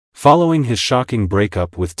Following his shocking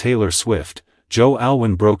breakup with Taylor Swift,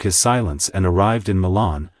 Alwyn broke his silence and arrived in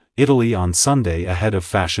Milan, Italy on Sunday ahead of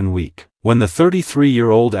Fashion Week. When the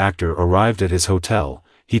 33-year-old actor arrived at his hotel,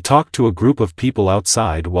 he talked to a group of people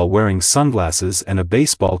outside while wearing sunglasses and a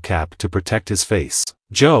baseball cap to protect his face.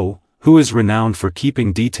 Joe, who is renowned for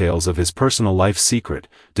keeping details of his personal life secret,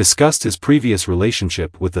 discussed his previous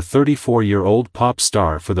relationship with the 34-year-old pop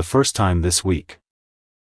star for the first time this week.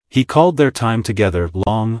 He called their time together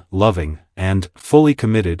long, loving, and fully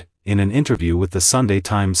committed, in an interview with the Sunday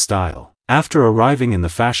Times Style. After arriving in the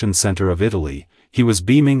fashion center of Italy, he was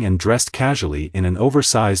beaming and dressed casually in an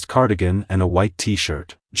oversized cardigan and a white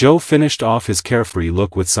t-shirt. Joe finished off his carefree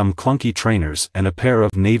look with some clunky trainers and a pair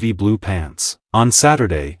of navy blue pants. On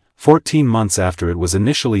Saturday, 14 months after it was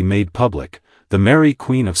initially made public, the Mary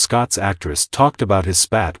Queen of Scots actress talked about his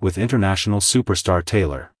spat with international superstar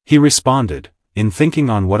Taylor. He responded, "In thinking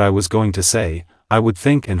on what I was going to say, I would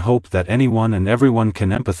think and hope that anyone and everyone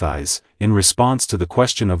can empathize," in response to the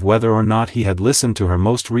question of whether or not he had listened to her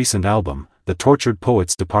most recent album, The Tortured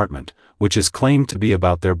Poets Department, which is claimed to be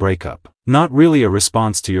about their breakup. "Not really a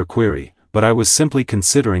response to your query, but I was simply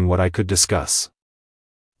considering what I could discuss.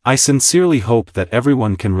 I sincerely hope that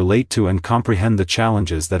everyone can relate to and comprehend the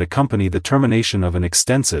challenges that accompany the termination of an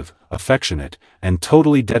extensive, affectionate, and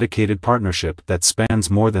totally dedicated partnership that spans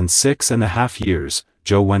more than 6.5 years,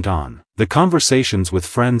 Joe went on. The Conversations with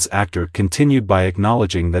Friends actor continued by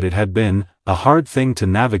acknowledging that it had been a hard thing to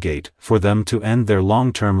navigate for them to end their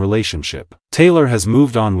long-term relationship. Taylor has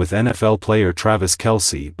moved on with NFL player Travis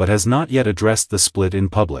Kelce but has not yet addressed the split in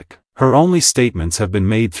public. Her only statements have been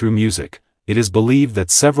made through music. It is believed that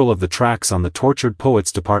several of the tracks on the Tortured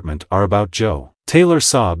Poets Department are about Joe. Taylor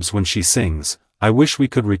sobs when she sings, "I wish we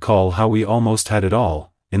could recall how we almost had it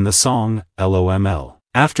all," in the song, LOML.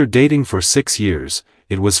 After dating for 6 years,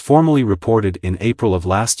 it was formally reported in April of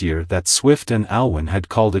last year that Swift and Alwyn had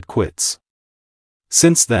called it quits.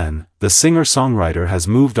 Since then, the singer-songwriter has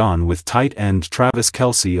moved on with tight end Travis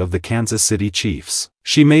Kelce of the Kansas City Chiefs.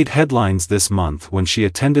 She made headlines this month when she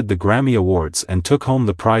attended the Grammy Awards and took home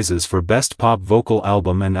the prizes for Best Pop Vocal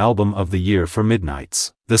Album and Album of the Year for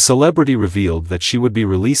Midnights. The celebrity revealed that she would be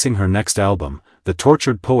releasing her next album, The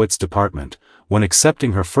Tortured Poets Department, when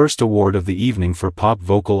accepting her first award of the evening for Pop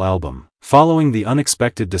Vocal Album. Following the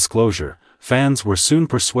unexpected disclosure, fans were soon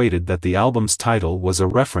persuaded that the album's title was a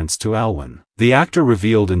reference to Alwyn. The actor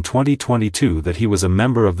revealed in 2022 that he was a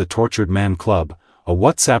member of the Tortured Man Club, a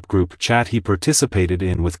WhatsApp group chat he participated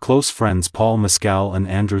in with close friends Paul Mescal and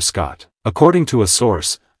Andrew Scott. According to a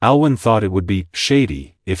source, Alwyn thought it would be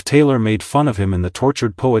shady if Taylor made fun of him in the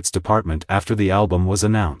Tortured Poets Department after the album was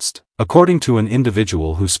announced. According to an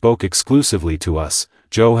individual who spoke exclusively to us,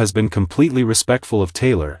 Joe has been completely respectful of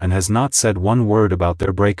Taylor and has not said one word about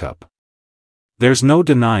their breakup. There's no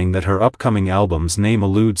denying that her upcoming album's name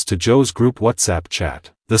alludes to Joe's group WhatsApp chat.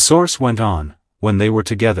 The source went on, "When they were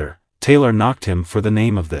together, Taylor knocked him for the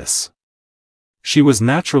name of this. She was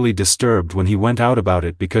naturally disturbed when he went out about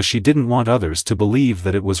it because she didn't want others to believe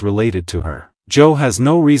that it was related to her. Joe has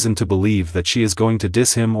no reason to believe that she is going to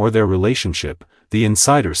diss him or their relationship," the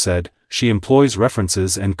insider said. "She employs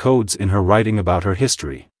references and codes in her writing about her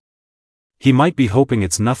history. He might be hoping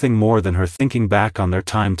it's nothing more than her thinking back on their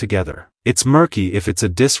time together. It's murky if it's a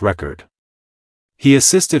diss record. He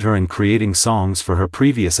assisted her in creating songs for her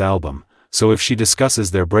previous album, so if she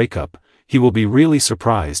discusses their breakup, he will be really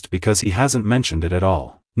surprised because he hasn't mentioned it at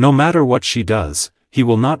all. No matter what she does, he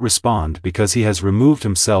will not respond because he has removed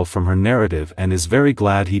himself from her narrative and is very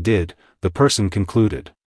glad he did," the person concluded.